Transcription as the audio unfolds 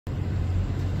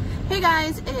Hey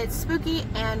guys, it's Spooky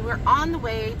and we're on the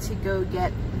way to go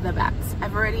get the bats.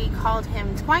 I've already called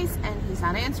him twice and he's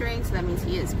not answering, so that means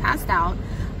he is passed out.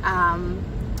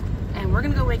 And we're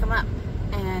gonna go wake him up.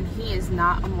 And he is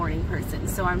not a morning person,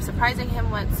 so I'm surprising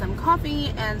him with some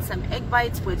coffee and some egg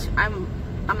bites, which I'm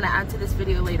gonna add to this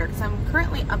video later because I'm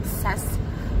currently obsessed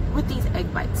with these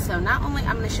egg bites. So not only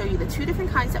I'm going to show you the two different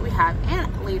kinds that we have,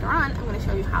 and later on I'm going to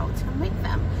show you how to make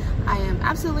them. I am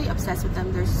absolutely obsessed with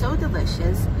them. They're so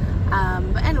delicious.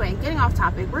 But anyway, getting off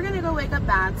topic, we're going to go wake up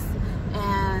Bats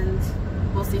and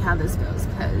we'll see how this goes,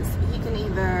 because he can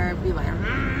either be like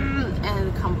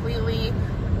and completely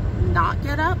not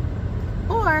get up,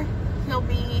 or he'll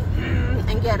be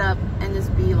and get up and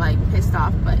just be like pissed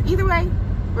off. But either way,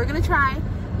 we're going to try.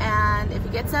 And if he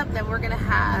gets up, then we're gonna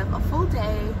have a full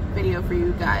day video for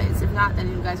you guys. If not,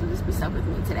 then you guys will just be stuck with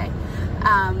me today.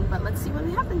 But let's see what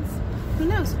happens. Who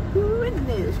knows? Who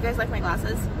knows? You guys like my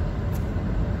glasses?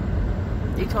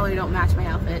 They totally don't match my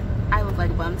outfit. I look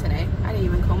like a bum today. I didn't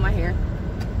even comb my hair.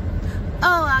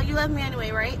 Oh, well, you love me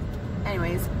anyway, right?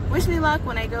 Anyways, wish me luck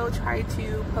when I go try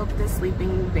to poke this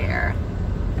sleeping bear.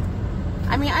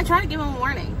 I mean, I try to give him a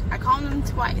warning. I called him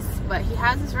twice, but he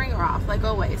has his ringer off, like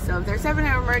always. So if there's ever an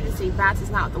emergency, Bats is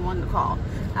not the one to call.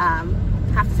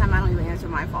 Half the time I don't even answer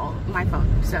my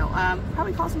phone. So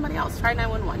probably call somebody else. Try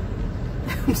 911.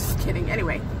 I'm just kidding.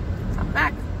 Anyway, so I'm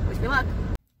back. Wish me luck.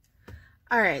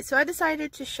 Alright, so I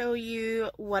decided to show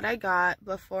you what I got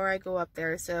before I go up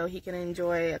there so he can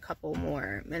enjoy a couple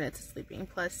more minutes of sleeping.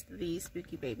 Plus, the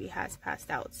spooky baby has passed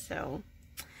out, so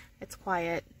it's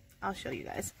quiet. I'll show you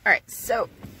guys. Alright, so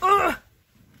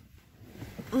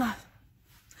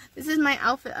this is my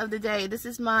outfit of the day. This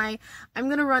is my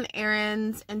I'm gonna run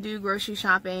errands and do grocery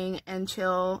shopping and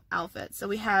chill outfit. So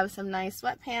we have some nice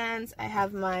sweatpants. I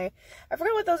have my, I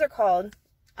forget what those are called,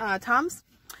 Toms.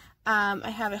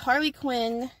 I have a Harley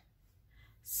Quinn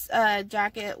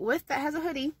jacket with that has a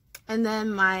hoodie, and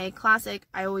then my classic,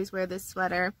 I always wear this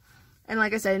sweater. And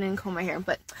like I said, I didn't comb my hair,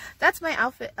 but that's my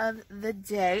outfit of the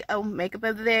day. Oh, makeup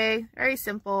of the day. Very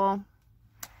simple.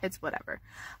 It's whatever.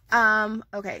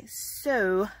 Okay,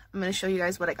 so I'm going to show you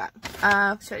guys what I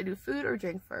got. Should I do food or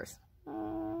drink first?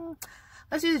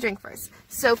 Let's do the drink first.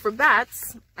 So for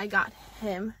Bats, I got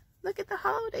him, look at the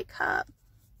holiday cup.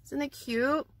 Isn't it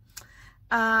cute?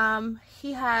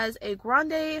 He has a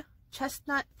grande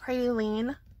chestnut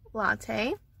praline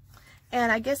latte. And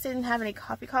I guess they didn't have any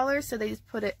coffee collars, so they just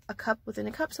put a cup within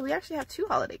a cup. So we actually have 2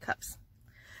 holiday cups.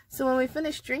 So when we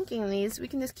finish drinking these, we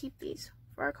can just keep these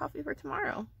for our coffee for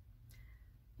tomorrow.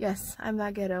 Yes, I'm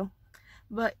that ghetto.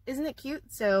 But isn't it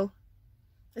cute? So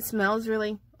it smells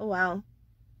really, oh wow.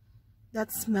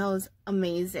 That smells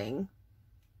amazing.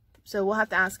 So we'll have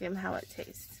to ask him how it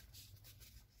tastes.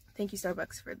 Thank you,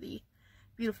 Starbucks, for the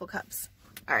beautiful cups.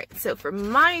 Alright, so for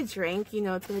my drink, you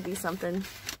know it's going to be something.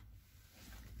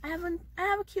 I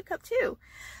have a cute cup too,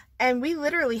 and we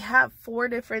literally have 4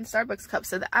 different Starbucks cups,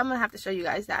 so I'm gonna have to show you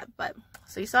guys that. But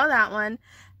so you saw that one,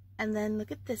 and then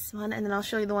look at this one, and then I'll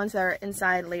show you the ones that are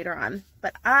inside later on.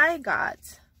 But I got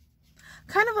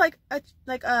kind of like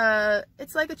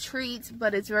it's like a treat,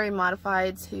 but it's very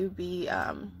modified to be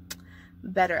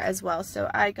better as well. So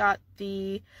I got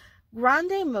the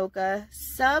Grande Mocha,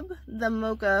 sub the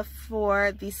mocha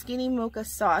for the skinny mocha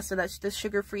sauce, so that's the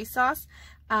sugar-free sauce.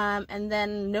 And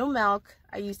then no milk.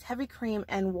 I used heavy cream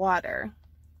and water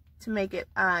to make it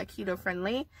keto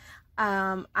friendly.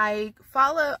 I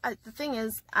follow, the thing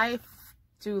is, I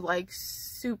do like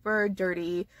super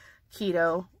dirty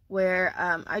keto where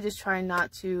I just try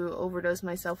not to overdose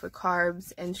myself with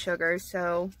carbs and sugar.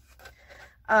 So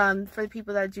for the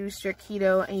people that do strict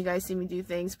keto and you guys see me do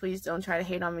things, please don't try to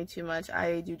hate on me too much.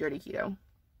 I do dirty keto.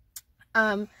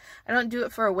 I don't do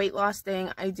it for a weight loss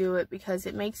thing. I do it because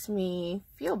it makes me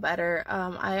feel better.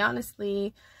 I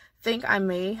honestly think I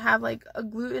may have like a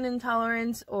gluten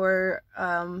intolerance or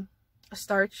a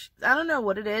starch. I don't know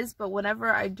what it is, but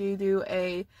whenever I do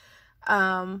a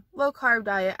low carb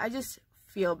diet, I just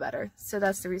feel better. So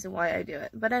that's the reason why I do it.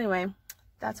 But anyway,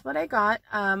 that's what I got.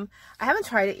 I haven't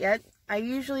tried it yet. I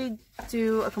usually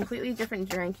do a completely different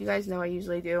drink. You guys know I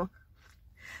usually do.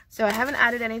 So I haven't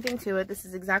added anything to it. This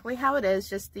is exactly how it is.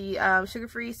 Just the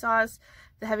sugar-free sauce,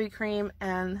 the heavy cream,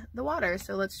 and the water.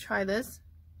 So let's try this.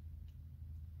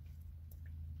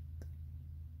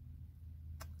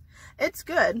 It's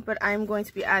good, but I'm going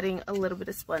to be adding a little bit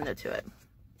of Splenda to it.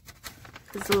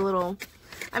 It's a little,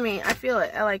 I mean, I feel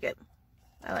it. I like it.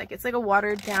 I like it. It's like a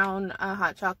watered down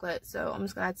hot chocolate. So I'm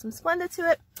just going to add some Splenda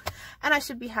to it. And I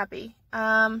should be happy.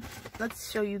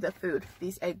 Let's show you the food.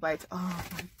 These egg bites. Oh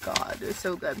my god, they're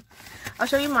so good. I'll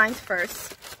show you mine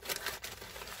first.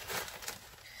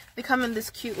 They come in this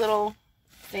cute little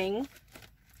thing.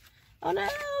 Oh no,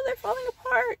 they're falling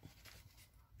apart.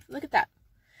 Look at that.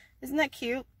 Isn't that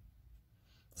cute?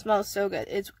 It smells so good.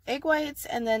 It's egg whites,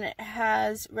 and then it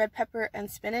has red pepper and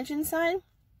spinach inside.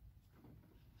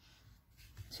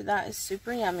 So that is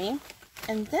super yummy.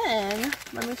 And then,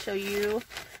 let me show you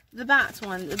the Bats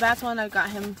one. The Bats one, I got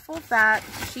him full fat,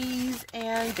 cheese,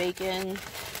 and bacon.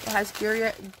 It has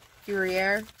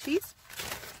Gruyere cheese.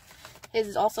 His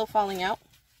is also falling out.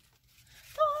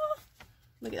 Oh,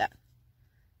 look at that.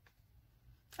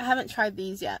 I haven't tried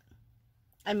these yet.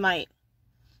 I might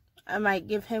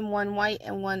give him one white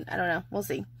and one, I don't know, we'll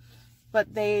see.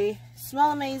 But they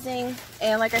smell amazing.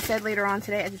 And like I said, later on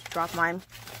today, I just dropped mine.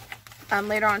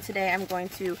 Later on today, I'm going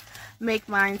to make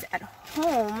mine at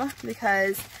home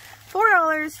because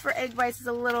 $4 for egg whites is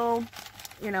a little,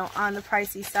 you know, on the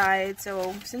pricey side.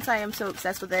 So since I am so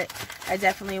obsessed with it, I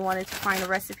definitely wanted to find a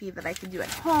recipe that I could do at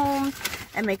home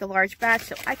and make a large batch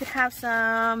so I could have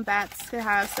some, Bats could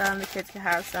have some, the kids could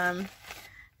have some.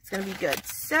 It's gonna be good.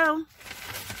 So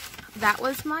that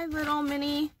was my little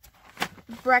mini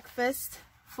breakfast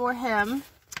for him,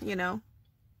 you know,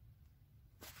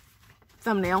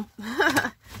 thumbnail,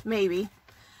 maybe.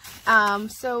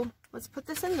 So let's put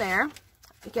this in there,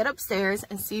 get upstairs,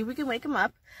 and see if we can wake him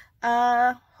up.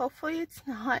 Hopefully it's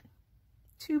not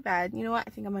too bad. You know what?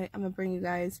 I think I'm gonna bring you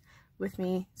guys with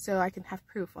me so I can have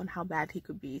proof on how bad he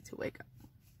could be to wake up.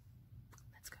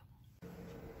 Let's go.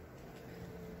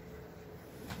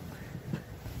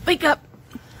 Wake up!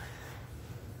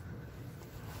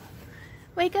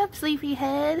 Wake up,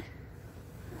 sleepyhead.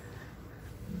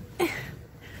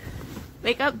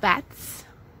 Wake up, Bats.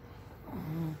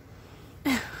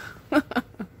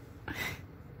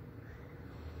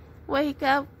 Wake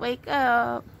up, wake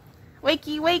up.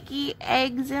 Wakey, wakey,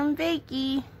 eggs and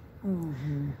bakey.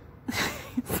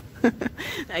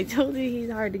 I told you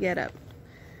he's hard to get up.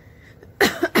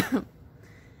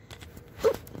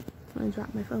 Ooh, I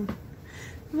dropped my phone.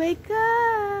 Wake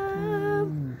up.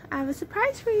 I have a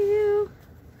surprise for you.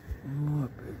 What,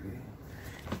 baby?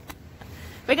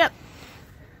 Wake up.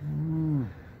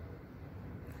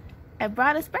 I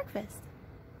brought us breakfast.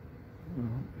 Okay,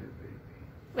 baby.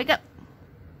 Wake up.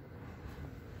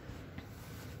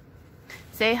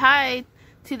 Say hi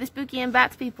to the Spooky and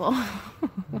Bats people.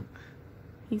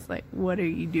 He's like, what are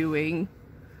you doing?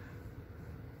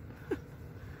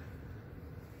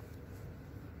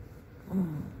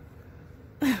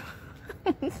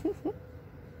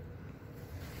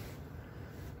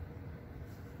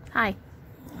 Hi.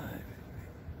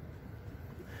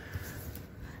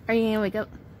 Are you gonna wake up?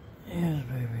 Yes,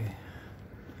 baby.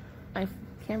 My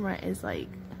camera is like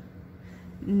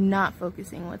not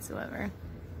focusing whatsoever.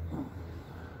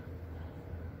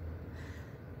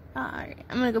 Alright,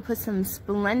 I'm gonna go put some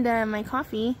Splenda in my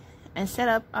coffee and set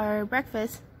up our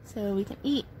breakfast so we can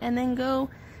eat and then go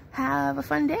have a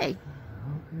fun day. Okay,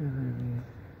 baby.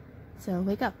 So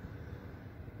wake up.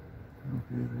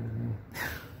 Okay,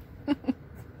 baby.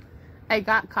 I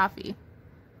got coffee.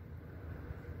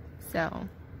 So,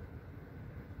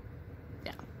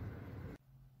 yeah.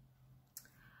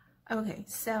 Okay,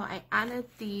 so I added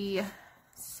the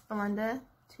Splenda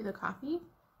to the coffee.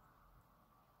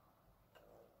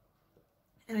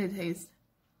 And it tastes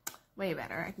way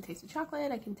better. I can taste the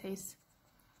chocolate, I can taste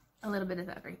a little bit of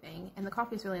everything. And the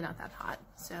coffee is really not that hot.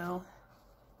 So,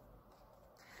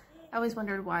 I always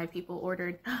wondered why people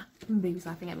ordered, baby's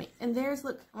laughing at me. And there's,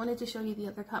 look, I wanted to show you the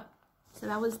other cup. So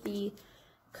that was the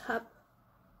cup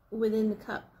within the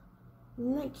cup.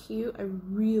 Isn't that cute? I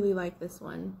really like this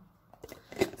one.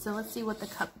 So let's see what the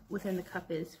cup within the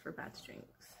cup is for Bats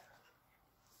drinks.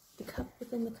 The cup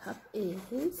within the cup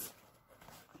is,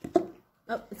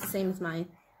 oh, it's the same as mine.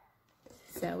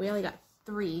 So we only got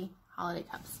 3 holiday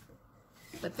cups,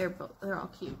 but they're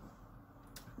all cute.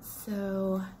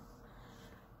 So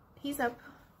he's up.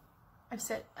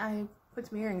 I put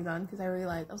some earrings on because I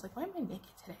realized, I was like, why am I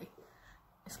naked today?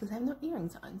 It's because I have no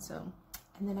earrings on. So,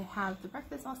 and then I have the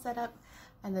breakfast all set up,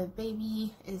 and the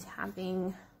baby is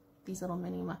having these little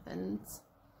mini muffins.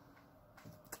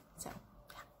 So,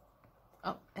 yeah.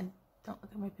 Oh, and don't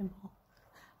look at my pimple.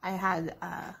 I had,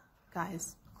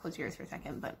 guys, close your ears for a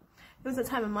second, but it was a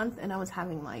time of month, and I was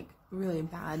having like really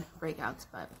bad breakouts,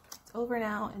 but it's over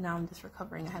now, and now I'm just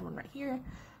recovering. I had one right here,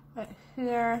 right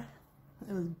here.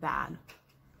 It was bad.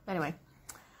 But anyway,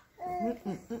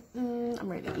 I'm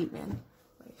ready to eat, man.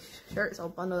 My shirt is all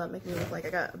bundled up, making me look like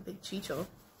I got a big chicho.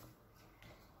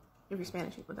 If you're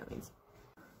Spanish, you know what that means.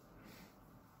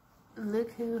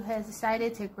 Look who has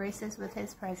decided to grace us with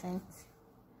his presence.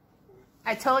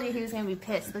 I told you he was going to be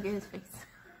pissed. Look at his face.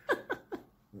 I'm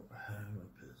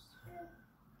pissed.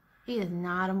 He is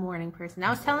not a morning person. I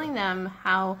was telling them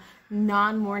how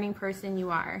non-morning person you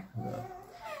are. No.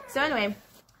 So anyway,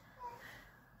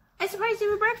 I surprised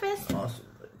you with breakfast. Awesome.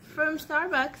 From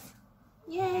Starbucks.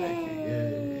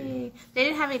 Yay! They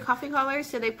didn't have any coffee colors,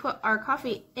 so they put our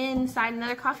coffee inside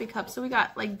another coffee cup. So we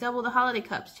got like double the holiday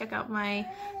cups. Check out my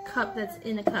cup that's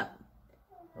in a cup.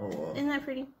 Oh, wow. Isn't that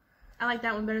pretty? I like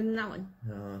that one better than that one.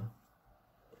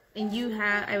 And you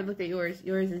have, I would look at yours.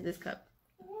 Yours is this cup.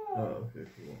 Oh, okay,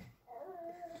 cool.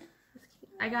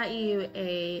 I got you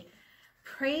a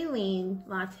praline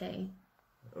latte.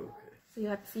 Okay. So you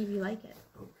have to see if you like it.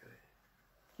 Okay.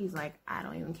 He's like, I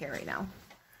don't even care right now.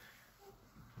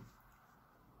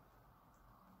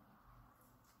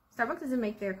 Starbucks doesn't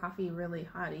make their coffee really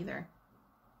hot either.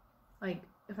 Like,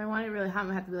 if I want it really hot, I'm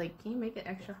gonna have to be like, can you make it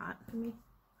extra hot for me?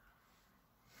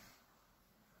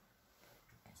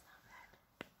 It's not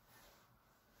bad.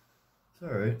 It's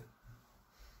alright.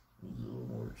 It's a little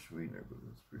more sweetener, but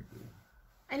it's pretty good.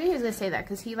 I knew he was gonna say that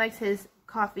because he likes his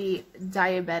coffee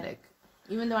diabetic.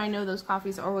 Even though I know those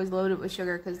coffees are always loaded with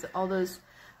sugar because all those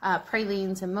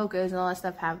pralines and mochas and all that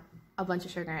stuff have a bunch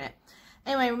of sugar in it.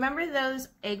 Anyway, remember those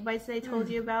egg bites that I told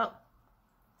you about?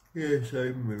 Yes, I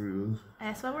remember those.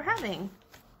 That's what we're having.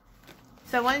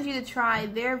 So I wanted you to try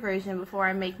their version before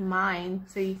I make mine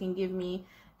so you can give me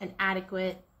an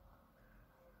adequate,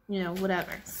 you know,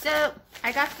 whatever. So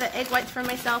I got the egg whites for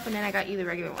myself and then I got you the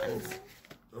regular ones.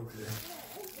 Okay.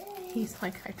 He's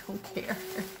like, I don't care.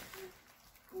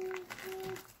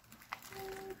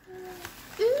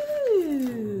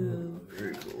 Ooh.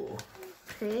 Very cool.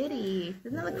 Pretty.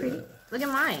 Doesn't that look pretty? Look at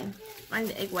mine.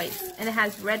 Mine's egg whites. And it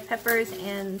has red peppers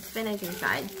and spinach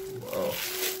inside. Wow.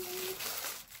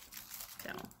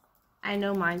 So, I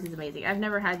know mine's is amazing. I've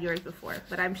never had yours before,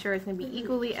 but I'm sure it's going to be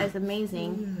equally as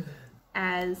amazing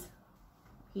as...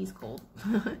 He's cold.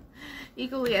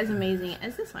 Equally as amazing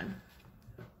as this one.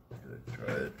 Should I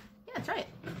try it? Yeah, try it.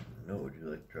 No, would you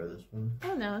like to try this one?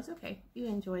 Oh, no, it's okay. You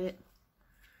enjoy it.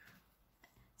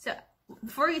 So,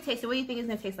 before you taste it, what do you think it's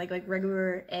going to taste like? Like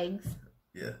regular eggs?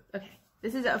 Yeah. Okay.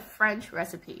 This is a French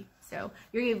recipe. So,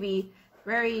 you're going to be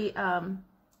very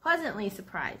pleasantly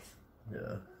surprised.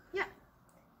 Yeah. Yeah.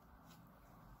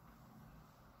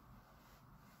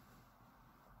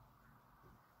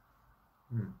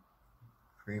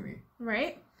 Creamy.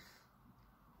 Right?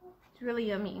 It's really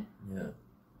yummy. Yeah.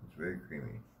 It's very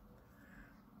creamy.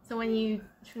 So when you,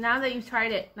 now that you've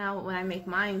tried it, now when I make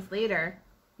mine later,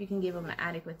 you can give them an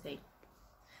adequate thing.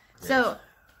 Yes. So,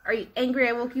 are you angry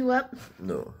I woke you up?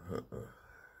 No.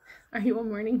 Are you a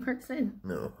morning person?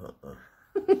 No.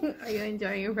 Are you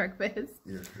enjoying your breakfast?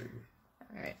 Yes, baby.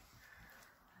 Alright.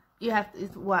 You have to,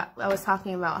 what, I was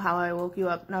talking about how I woke you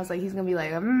up, and I was like, he's going to be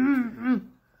like,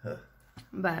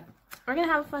 But, we're going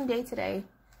to have a fun day today.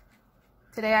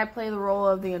 Today I play the role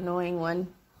of the annoying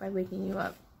one by waking you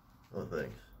up. Oh,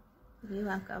 thanks. You're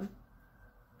welcome.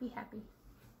 Be happy.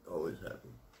 Always happy.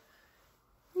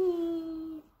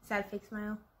 Is that a fake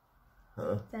smile?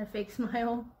 Huh? Is that a fake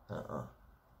smile?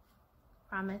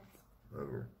 Promise?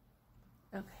 Whatever.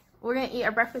 Okay. We're going to eat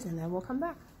our breakfast and then we'll come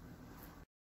back.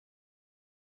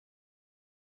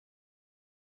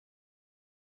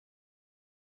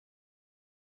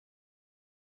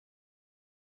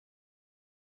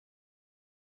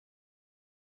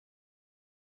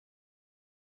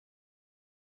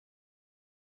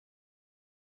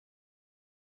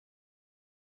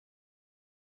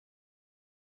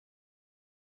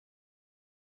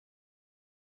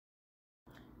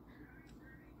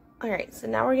 Alright, so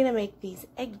now we're going to make these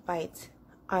egg bites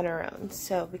on our own.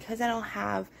 So, because I don't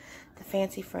have the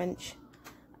fancy French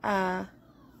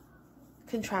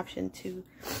contraption to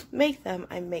make them,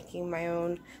 I'm making my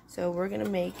own. So, we're going to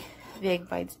make the egg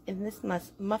bites in this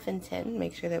muffin tin.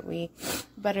 Make sure that we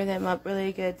butter them up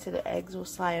really good so the eggs will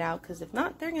slide out. Because if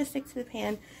not, they're going to stick to the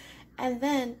pan. And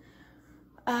then,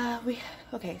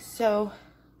 okay, so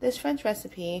this French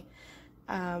recipe...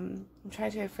 I'm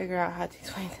trying to figure out how to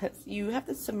explain this. You have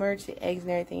to submerge the eggs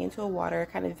and everything into water,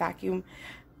 kind of vacuum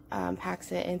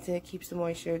packs it into keeps the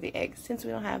moisture of the eggs. Since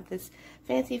we don't have this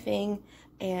fancy thing,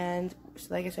 and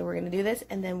so like I said, we're going to do this,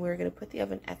 and then we're going to put the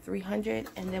oven at 300,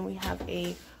 and then we have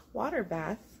a water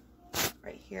bath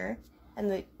right here,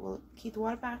 and we'll keep the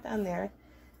water bath down there,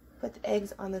 put the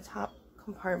eggs on the top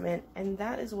compartment, and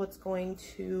that is what's going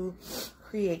to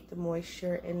create the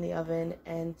moisture in the oven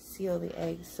and seal the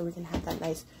eggs so we can have that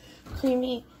nice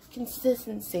creamy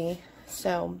consistency.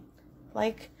 So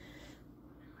like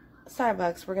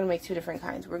Starbucks, we're going to make two different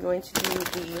kinds. We're going to do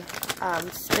the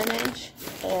spinach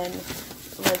and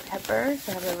red pepper.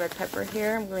 So I have the red pepper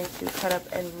here. I'm going to cut up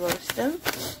and roast them.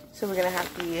 So we're going to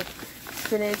have the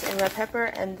spinach and red pepper,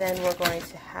 and then we're going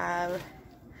to have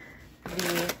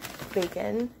the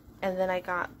bacon. And then I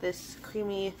got this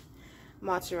creamy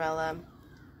mozzarella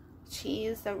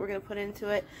cheese that we're going to put into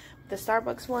it. The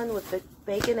Starbucks one with the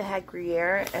bacon, it had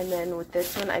Gruyere, and then with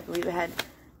this one, I believe it had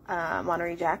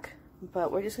Monterey Jack.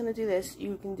 But we're just going to do this.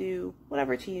 You can do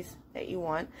whatever cheese that you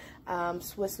want.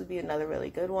 Swiss would be another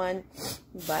really good one.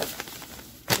 But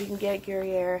if you can get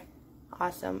Gruyere,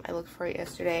 awesome. I looked for it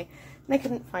yesterday and I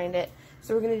couldn't find it.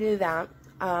 So we're going to do that.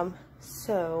 And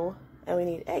we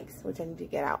need eggs, which I need to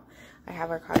get out. I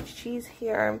have our cottage cheese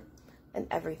here and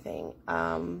everything.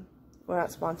 We're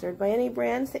not sponsored by any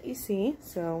brands that you see,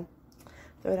 so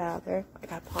throw it out there. I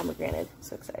got pomegranate. I'm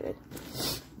so excited.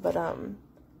 But I'm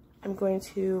going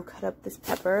to cut up this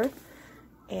pepper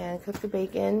and cook the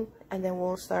bacon, and then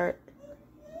we'll start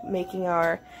making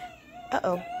our,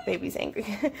 baby's angry.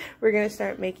 We're going to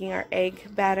start making our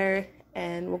egg batter,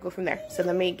 and we'll go from there. So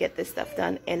let me get this stuff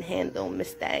done and handle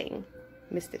Mr.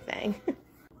 Thang.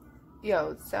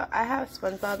 Yo, so I have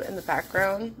SpongeBob in the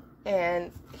background,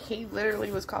 and he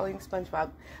literally was calling SpongeBob.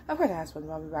 Of course I have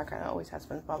SpongeBob in the background. I always have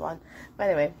SpongeBob on. But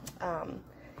anyway,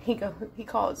 he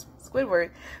calls Squidward,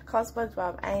 calls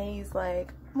SpongeBob, and he's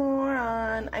like,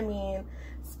 moron,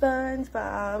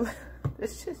 SpongeBob.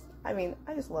 It's just, I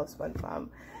just love SpongeBob.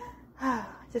 I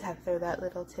just have to throw that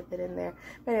little tidbit in there.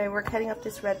 But anyway, we're cutting up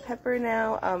this red pepper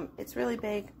now. It's really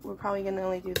big. We're probably going to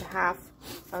only do the half.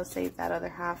 I'll save that other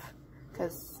half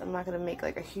because I'm not going to make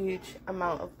like a huge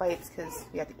amount of bites because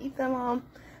we have to eat them all.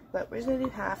 But we're just going to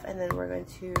do half, and then we're going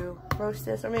to roast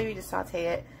this, or maybe just saute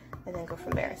it and then go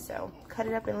from there. So cut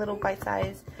it up in little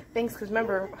bite-sized things, because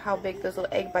remember how big those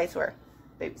little egg bites were.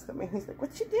 Baby's coming. He's like,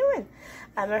 what you doing?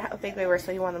 I remember how big they were,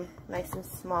 so you want them nice and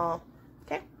small.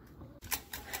 Okay?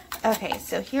 Okay,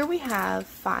 so here we have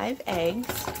 5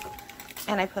 eggs,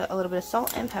 and I put a little bit of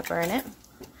salt and pepper in it.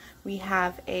 We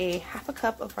have a half a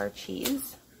cup of our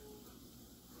cheese,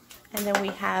 and then we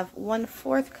have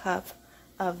 1/4 cup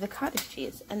of the cottage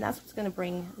cheese, and that's what's going to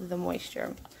bring the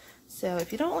moisture. So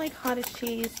if you don't like cottage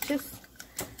cheese, just,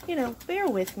 bear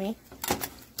with me.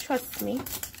 Trust me.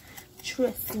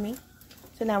 Trust me.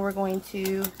 So now we're going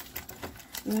to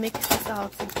mix this all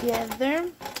together,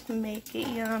 make it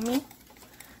yummy.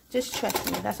 Just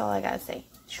trust me. That's all I gotta say.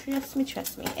 Trust me,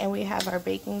 trust me. And we have our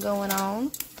bacon going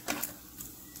on.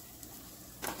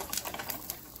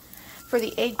 For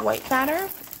the egg white batter,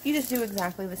 you just do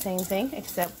exactly the same thing,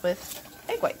 except with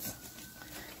egg whites.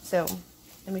 So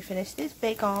let me finish this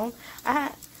bacon.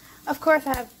 Of course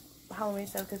I have Halloween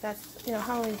stuff, because that's,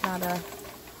 Halloween's not a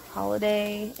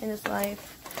holiday in this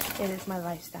life. It is my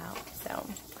lifestyle. So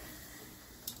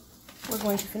we're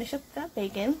going to finish up that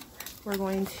bacon. We're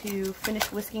going to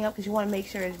finish whisking up, because you want to make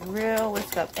sure it's real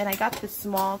whisked up. And I got the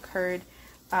small curd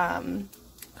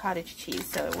cottage cheese,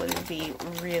 so it wouldn't be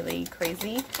really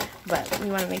crazy. But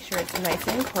we want to make sure it's nice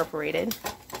and incorporated.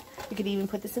 You could even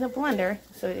put this in a blender,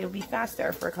 so it'll be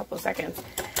faster for a couple of seconds.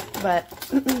 But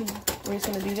we're just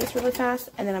going to do this really fast,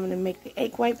 and then I'm going to make the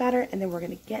egg white batter, and then we're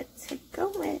going to get to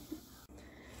going.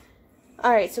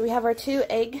 Alright, so we have our 2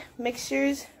 egg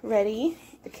mixtures ready.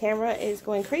 The camera is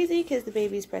going crazy because the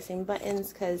baby's pressing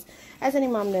buttons, because as any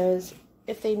mom knows,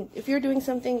 if you're doing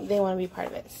something, they want to be part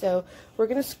of it. So we're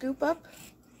going to scoop up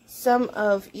some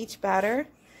of each batter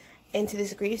into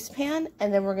this grease pan,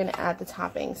 and then we're going to add the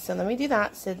toppings. So let me do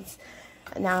that, since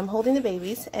now I'm holding the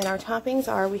babies. And our toppings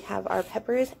are, we have our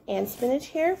peppers and spinach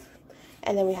here,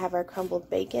 and then we have our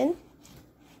crumbled bacon.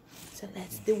 So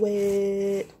let's do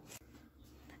it.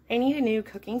 I need a new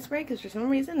cooking spray, because for some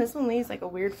reason this one leaves like a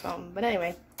weird foam. But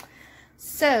anyway,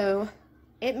 so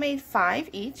it made 5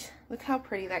 each. Look how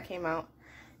pretty that came out.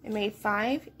 It made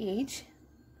 5 each.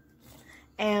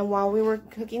 And while we were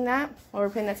cooking that, while we were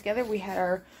putting that together, we had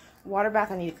our water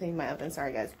bath. I need to clean my oven,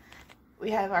 sorry guys.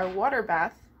 We have our water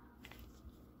bath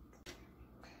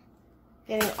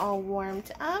getting all warmed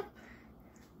up.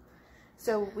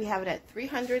 So we have it at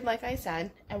 300, like I said,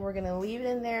 and we're going to leave it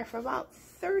in there for about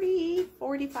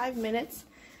 45 minutes,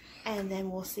 and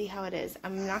then we'll see how it is.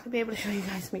 I'm not going to be able to show you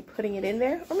guys me putting it in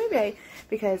there, or maybe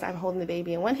because I'm holding the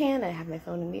baby in one hand, I have my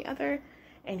phone in the other,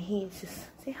 and he's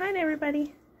just, say hi to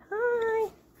everybody. Hi.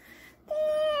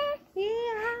 There.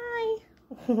 Yeah, hi.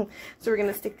 So we're going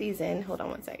to stick these in. Hold on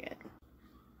one second.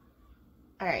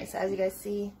 Alright, so as you guys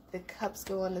see, the cups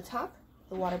go on the top,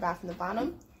 the water bath on the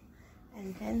bottom,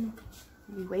 and then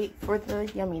we wait for the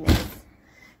yumminess.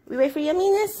 We wait for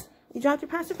yumminess? You dropped your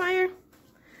pacifier?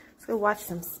 Let's go watch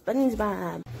some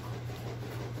SpongeBob.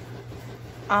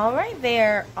 Alright,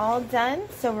 they're all done.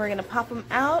 So we're going to pop them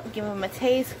out, give them a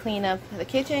taste, clean up the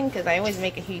kitchen, because I always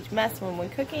make a huge mess when we're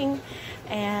cooking.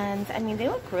 And, I mean, they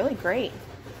look really great.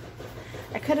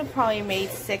 I could have probably made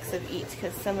 6 of each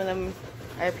because some of them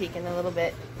are peeking a little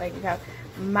bit. Like we have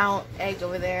Mount Egg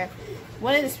over there.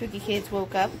 One of the spooky kids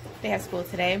woke up. They have school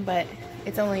today, but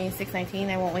it's only 6:19.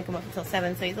 I won't wake him up until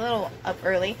 7, so he's a little up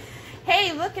early.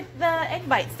 Hey, look at the egg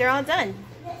bites. They're all done.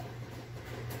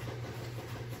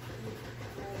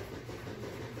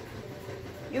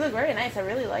 You look very nice. I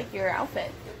really like your outfit.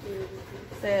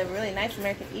 It's a really nice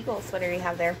American Eagle sweater you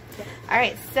have there. All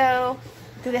right, so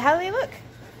how do they look?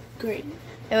 Great.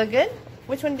 They look good?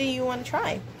 Which one do you want to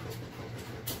try?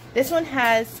 This one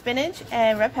has spinach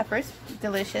and red peppers.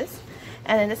 Delicious.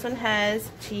 And then this one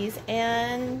has cheese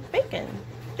and bacon.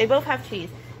 They both have cheese.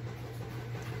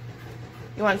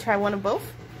 You want to try one of both?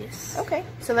 Yes. Okay,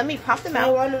 so let me pop them I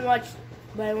out. want to watch,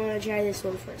 but I want to try this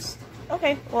one first.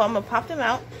 Okay, well, I'm going to pop them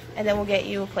out, and then we'll get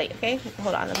you a plate, okay?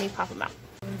 Hold on, let me pop them out.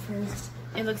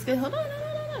 It looks good. Hold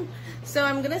on. So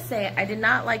I'm going to say I did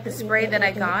not like the spray that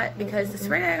I got, because the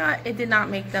spray that I got, it did not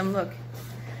make them look.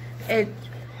 I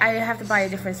have to buy a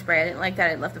different spray. I didn't like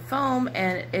that it left the foam,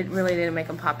 and it really didn't make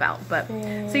them pop out. But so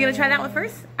you're going to try that one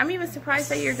first? I'm even surprised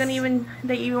that you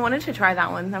even wanted to try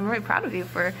that one. I'm really proud of you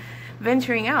for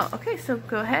venturing out. Okay, so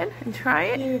go ahead and try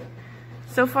it.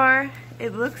 So far,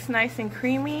 it looks nice and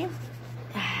creamy.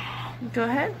 Go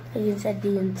ahead. Look at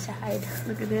the inside.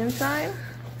 Look at the inside.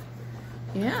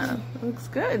 Yeah, looks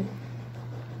good.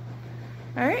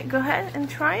 All right, go ahead and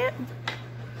try it.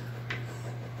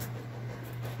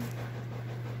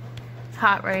 It's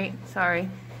hot, right? Sorry.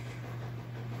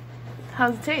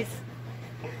 How's it taste?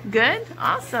 Good?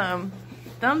 Awesome.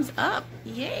 Thumbs up.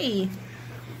 Yay.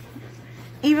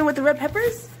 Even with the red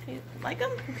peppers? You like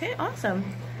them? Okay, awesome.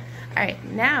 All right,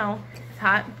 now it's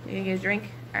hot. You gonna get a drink?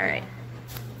 All right.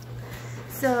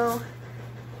 So,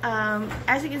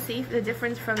 as you can see, the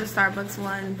difference from the Starbucks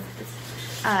one,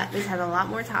 this has a lot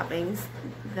more toppings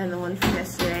than the one from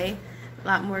yesterday. A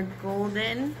lot more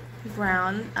golden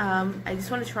brown. I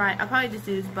just want to try. I'll probably just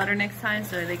do this butter next time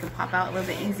so they can pop out a little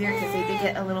bit easier because they did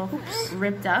get a little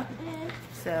ripped up.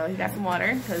 So you got some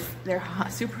water because they're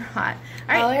hot, super hot.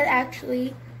 All right. I would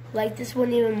actually like this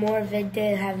one even more if it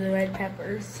did have the red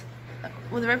peppers.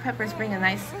 Well, the red peppers bring a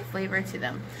nice flavor to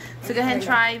them. So go ahead and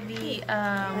try the,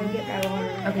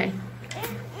 okay.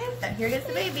 Here gets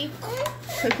the baby.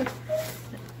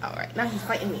 All right, now he's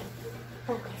fighting me.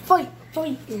 Okay. Fight.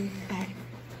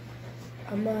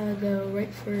 I'm gonna go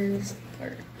right for this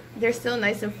part. They're still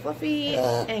nice and fluffy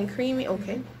and creamy.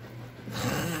 Okay.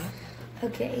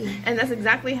 Okay. And that's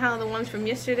exactly how the ones from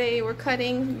yesterday were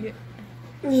cutting.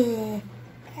 Yeah.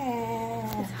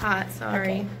 It's hot,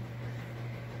 sorry. Okay.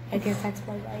 I guess that's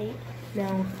my bite.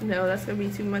 No, that's gonna be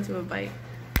too much of a bite.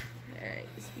 All right,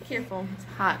 just be careful. It's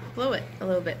hot. Blow it a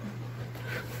little bit.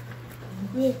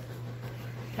 Yeah.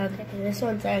 Okay, this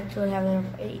one's actually having a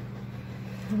bite.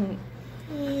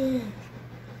 Yeah.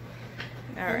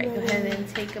 All right, go ahead and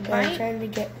take a I'm bite. trying to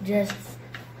get just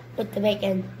with the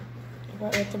bacon.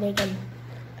 With the bacon.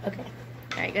 Okay.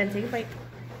 All right, go ahead and take a bite.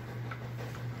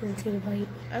 Let's take a bite.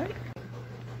 All right.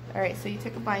 All right, so you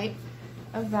took a bite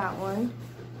of that one.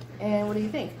 And what do you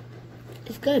think?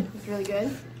 It's good. It's really good?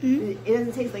 Mm-hmm. It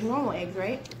doesn't taste like normal eggs,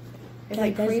 right? It's Yeah,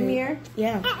 like it doesn't. creamier?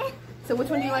 Yeah. So which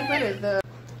one do you like better?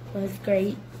 Well, it's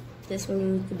great. This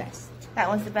one was the best. That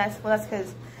one's the best? Well, that's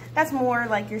because that's more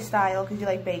like your style because you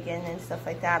like bacon and stuff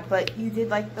like that. But you did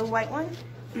like the white one?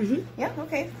 Mm-hmm. Yeah,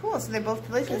 okay, cool. So they're both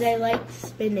delicious? Because I like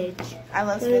spinach. I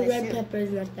love The spinach red too. pepper is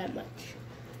not that much.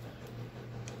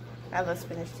 I love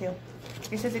spinach too.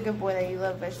 You're such a good boy that you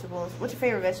love vegetables. What's your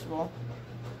favorite vegetable?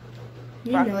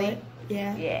 You Broccoli? know it.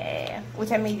 Yeah. Yeah.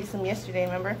 Which I made you some yesterday,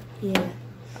 remember? Yeah.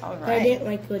 All But I right. didn't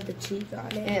like with the cheese on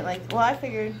it. And well, I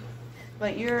figured,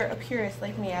 but you're a purist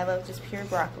like me. I love just pure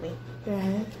broccoli.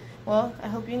 Uh-huh. Well, I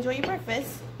hope you enjoy your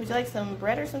breakfast. Would you like some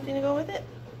bread or something to go with it?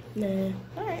 Nah.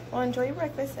 All right. Well, enjoy your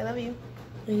breakfast. I love you.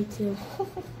 Me too.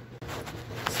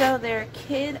 So they're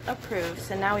kid approved.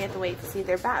 So now we have to wait to see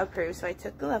they're bat approved. So I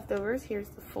took the leftovers. Here's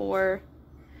the 4.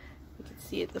 You can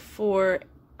see it. The 4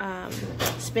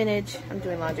 spinach. I'm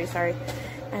doing laundry. Sorry.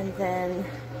 And then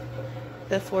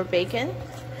the 4 bacon.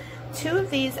 2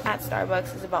 of these at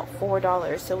Starbucks is about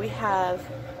 $4. So we have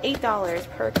 $8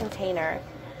 per container.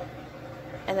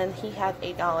 And then he had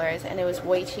 $8, and it was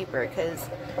way cheaper because,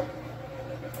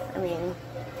 I mean,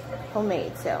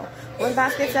 homemade. So when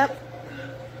Bat gets up,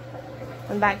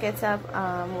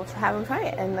 we'll have him try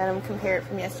it and let him compare it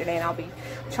from yesterday, and I'll be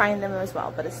trying them as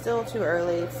well. But it's still too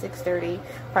early. It's 6:30.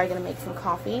 Probably gonna make some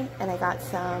coffee, and I got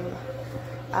some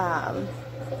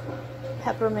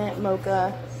peppermint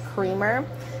mocha creamer.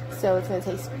 So it's going to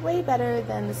taste way better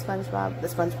than the SpongeBob,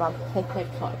 oh my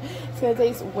god. It's going to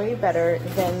taste way better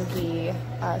than the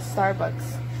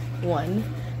Starbucks one.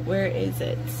 Where is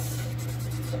it?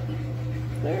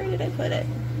 Where did I put it?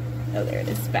 Oh, there it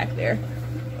is, back there.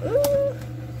 Ooh.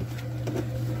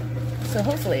 So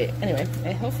hopefully, anyway,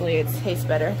 hopefully it tastes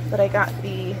better. But I got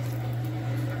the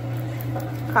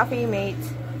Coffee Mate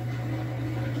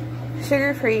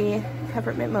sugar-free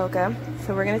peppermint mocha.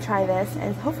 So we're gonna try this,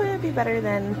 and hopefully it'll be better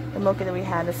than the mocha that we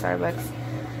had at Starbucks.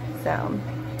 So,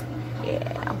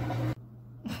 yeah.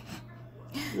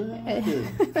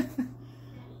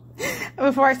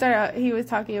 Before I started out, he was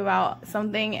talking about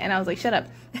something, and I was like, "Shut up."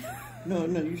 No,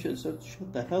 you should have said,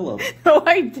 "Shut the hell up." No,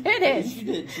 I didn't. Yeah, she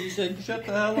did. She said, "Shut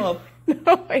the hell up."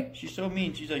 No, She's so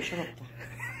mean. She's like, "Shut up."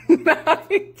 No,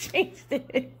 I changed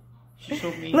it. She's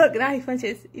so mean. Look, now he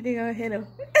punches. You think I'm gonna hit him?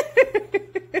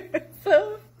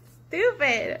 So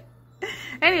stupid.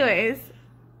 Anyways,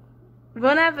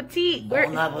 bon appetit.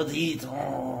 Bon appetit.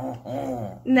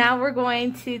 Oh. Now we're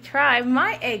going to try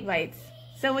my egg bites.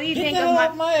 So what do you think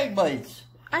of my egg bites?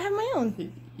 I have my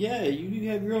own. Yeah, you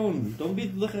have your own. Don't be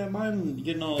looking at mine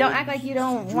getting all... Don't act like you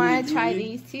don't want to try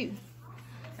these too.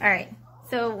 Alright,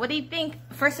 so what do you think?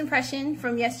 First impression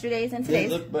from yesterday's and today's?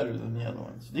 They look better than the other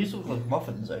ones. These look like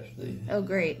muffins, actually. Oh,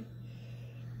 great.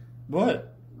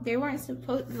 What? They weren't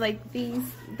supposed... Like,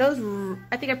 those...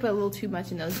 I think I put a little too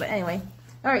much in those, but anyway.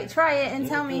 Alright, try it and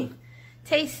tell me...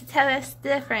 Tell us the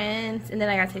difference. And then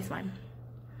I gotta taste mine.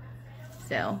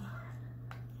 So...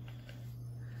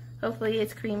 Hopefully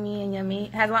it's creamy and yummy.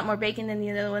 It has a lot more bacon than the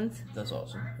other ones. That's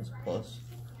awesome. That's a plus.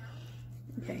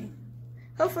 Okay.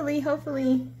 Hopefully.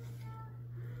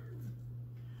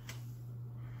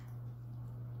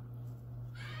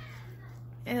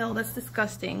 Ew, that's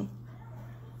disgusting.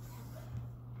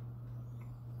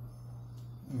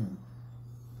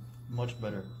 Much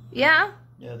better. Yeah?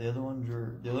 Yeah, the other ones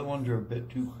are a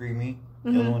bit too creamy.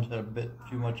 The other ones had a bit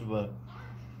too much of a...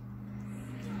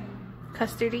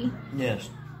 Custardy? Yes.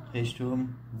 Taste to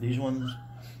them. These ones,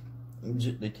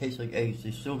 they taste like eggs.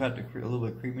 They still got a little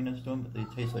bit of creaminess to them, but they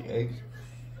taste like eggs.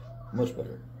 Much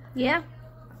better. Yeah?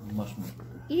 Much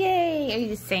better. Yay! Are you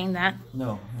just saying that?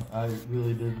 No, I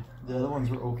really did. The other ones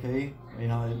were okay. You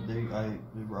know, they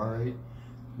were alright.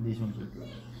 These ones are good.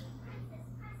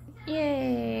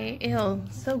 Yay! Ew,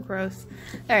 so gross.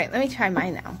 Alright, let me try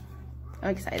mine now. I'm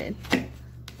excited.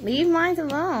 Leave mine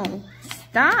alone.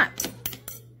 Stop!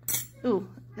 Ooh.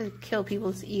 Kill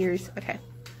people's ears. Okay.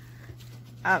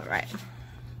 Alright.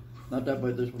 Not that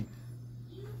bite, this one.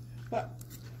 What?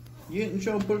 You didn't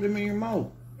show and put them in your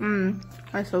mouth.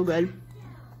 That's so good.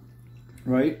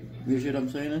 Right? You see what I'm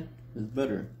saying? It's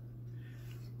better.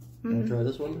 Want to try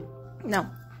this one? No.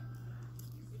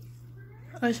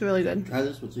 That's really good. Try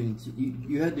this one so you can see.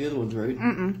 You had the other ones, right?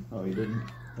 Oh, you didn't?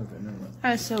 Okay, never mind.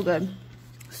 That's so good.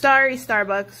 Sorry,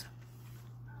 Starbucks.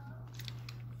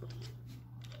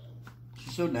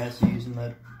 So nasty using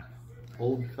that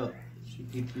old cup. She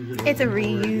keeps using it. It's a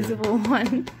reusable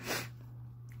one.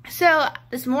 So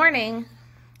this morning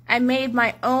I made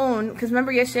my own, because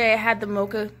remember yesterday I had the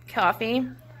mocha coffee.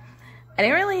 I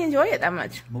didn't really enjoy it that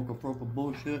much. Mocha proper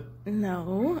bullshit.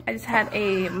 No, I just had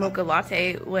a mocha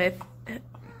latte with,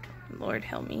 Lord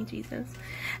help me, Jesus.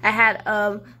 I had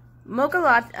a mocha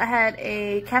latte. I had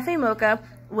a cafe mocha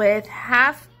with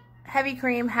half heavy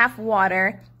cream, half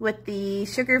water, with the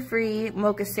sugar-free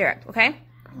mocha syrup, okay?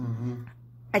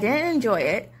 I didn't enjoy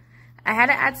it. I had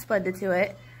to add Splenda to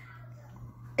it.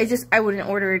 It's just, I wouldn't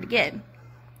order it again.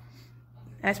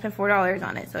 I spent $4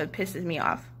 on it, so it pisses me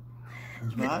off. I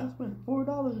spent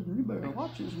 $4 and you better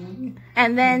watch this movie.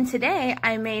 And then today,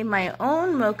 I made my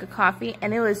own mocha coffee,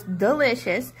 and it was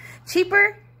delicious.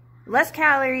 Cheaper, less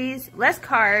calories, less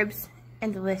carbs,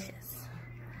 and delicious.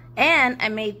 And I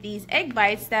made these egg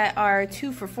bites that are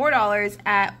 2 for $4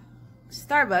 at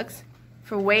Starbucks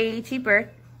for way cheaper.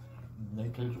 They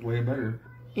taste way better.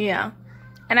 Yeah.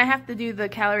 And I have to do the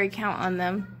calorie count on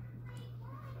them.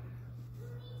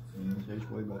 They taste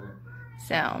way better.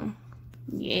 So,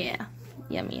 yeah.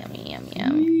 Yummy, yummy, yummy,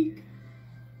 yummy.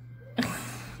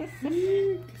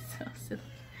 So silly.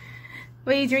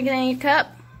 What are you drinking in your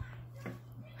cup?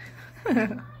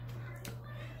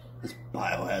 It's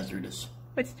biohazardous.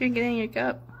 What's drinking in your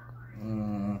cup?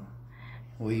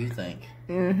 What do you think?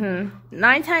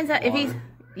 9 times out, if he's...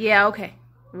 Yeah, okay.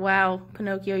 Wow,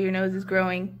 Pinocchio, your nose is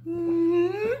growing.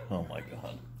 Oh my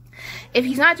god. If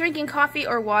he's not drinking coffee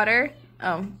or water...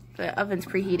 Oh, the oven's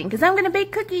preheating, because I'm going to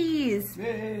bake cookies.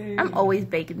 Yay. I'm always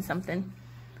baking something.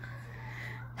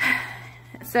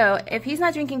 So, if he's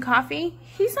not drinking coffee,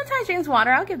 he sometimes drinks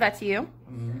water. I'll give that to you.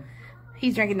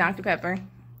 He's drinking Dr. Pepper.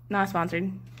 Not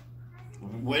sponsored.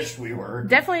 Wish we were.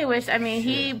 Definitely wish. I mean,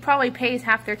 he probably pays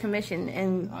half their commission.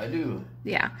 And I do.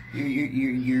 yeah.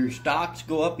 Your stocks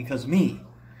go up because of me.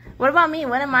 What about me?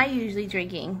 What am I usually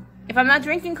drinking? If I'm not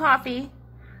drinking coffee.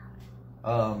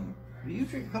 You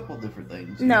drink a couple different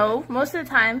things. No, most of the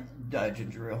time. Diet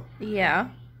ginger ale. Yeah.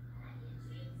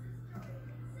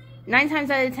 9 times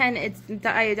out of 10, it's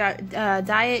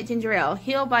diet ginger ale.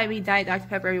 He'll buy me Diet Dr.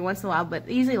 Pepper every once in a while, but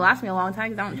it usually lasts me a long time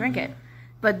because I don't drink it.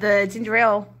 But the ginger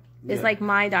ale is like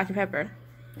my Dr. Pepper.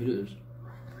 It is.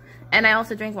 And I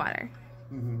also drink water.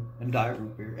 And diet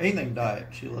root beer. Anything diet.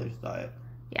 She likes diet.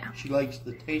 Yeah. She likes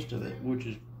the taste of it, which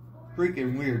is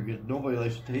freaking weird because nobody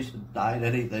likes the taste of diet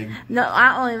anything. No,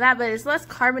 not only that, but it's less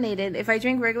carbonated. If I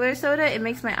drink regular soda, it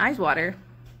makes my eyes water.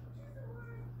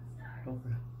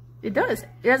 Okay. It does.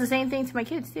 It does the same thing to my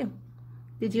kids, too.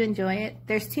 Did you enjoy it?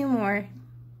 There's 2 more.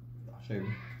 Sure.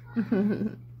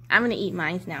 I'm going to eat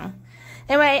mine now.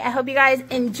 Anyway, I hope you guys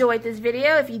enjoyed this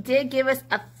video. If you did, give us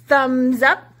a thumbs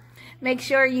up. Make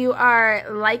sure you are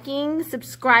liking,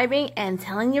 subscribing, and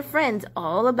telling your friends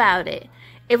all about it.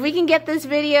 If we can get this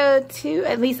video to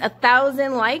at least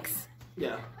 1,000 likes,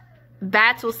 yeah,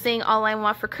 Bats will sing All I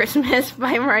Want for Christmas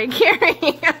by Mariah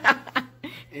Carey.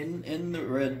 in the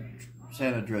red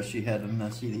Santa dress she had on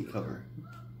that CD cover.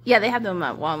 Yeah, they have them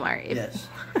at Walmart. Yes.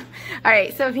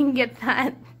 Alright, so if you can get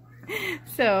that.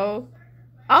 So,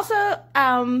 also,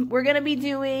 we're going to be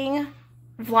doing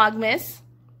Vlogmas.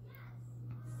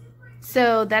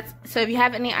 So if you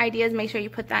have any ideas, make sure you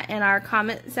put that in our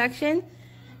comment section.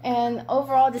 And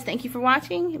overall, just thank you for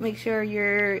watching. Make sure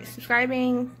you're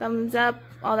subscribing, thumbs up,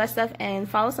 all that stuff, and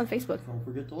follow us on Facebook. Don't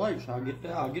forget the likes. I'll get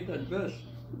that dress.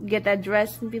 Get that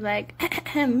dress and be like,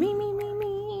 me, me, me,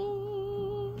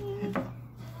 me.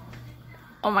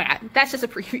 Oh my God, that's just a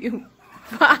preview.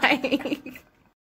 Bye.